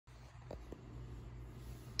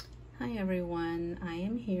Hi everyone, I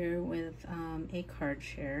am here with a card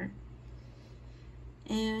share,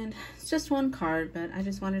 and it's just one card, but I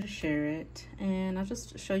just wanted to share it, and I'll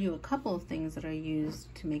just show you a couple of things that I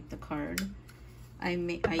used to make the card. I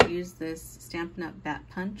use this Stampin' Up! Bat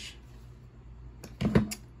Punch,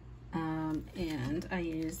 and I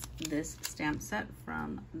use this stamp set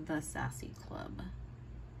from the Sassy Club,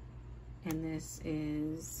 and this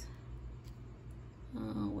is,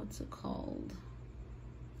 what's it called?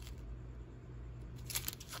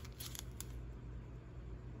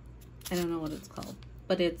 I don't know what it's called,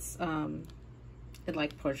 but it's, it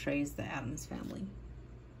like portrays the Addams family.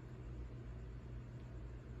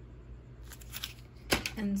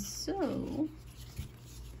 And so,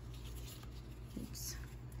 oops,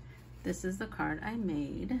 this is the card I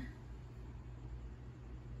made.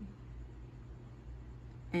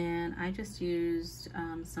 And I just used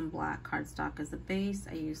some black cardstock as a base.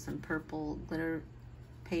 I used some purple glitter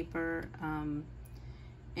paper,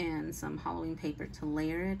 and some Halloween paper to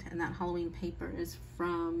layer it, and that Halloween paper is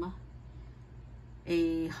from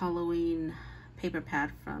a Halloween paper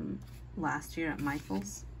pad from last year at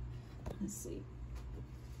Michael's. Let's see,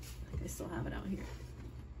 I still have it out here.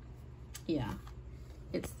 Yeah,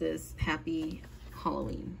 it's this Happy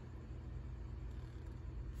Halloween.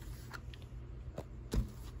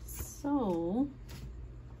 So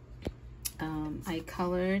I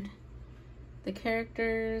colored the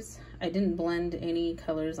characters. I didn't blend any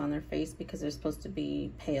colors on their face because they're supposed to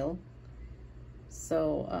be pale.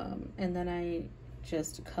 So, and then I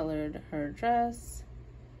just colored her dress.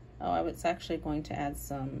 Oh, I was actually going to add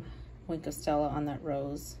some Wink of Stella on that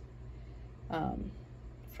rose.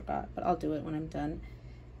 Forgot, but I'll do it when I'm done.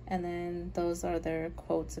 And then those are their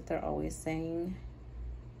quotes that they're always saying.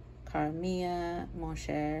 Cara mia, mon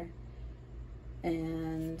cher.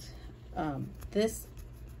 And this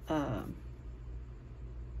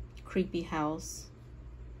creepy house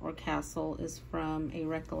or castle is from a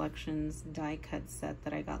Recollections die cut set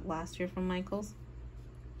that I got last year from Michael's,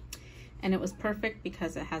 and it was perfect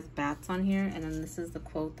because it has bats on here. And then this is the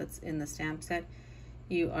quote that's in the stamp set: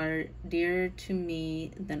 "You are dearer to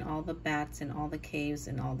me than all the bats in all the caves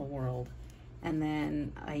in all the world." And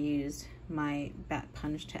then I used my bat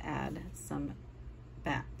punch to add some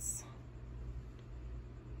bats.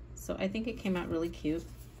 So I think it came out really cute.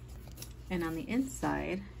 And on the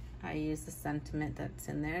inside, I use the sentiment that's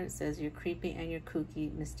in there. It says, "You're creepy and you're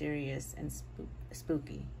kooky, mysterious and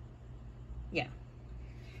spooky." Yeah.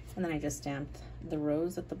 And then I just stamped the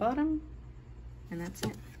rose at the bottom, and that's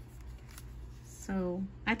it. So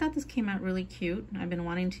I thought this came out really cute. I've been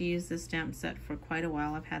wanting to use this stamp set for quite a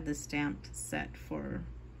while. I've had this stamped set for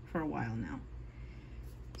a while now.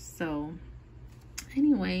 So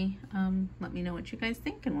anyway, let me know what you guys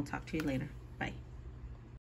think, and we'll talk to you later.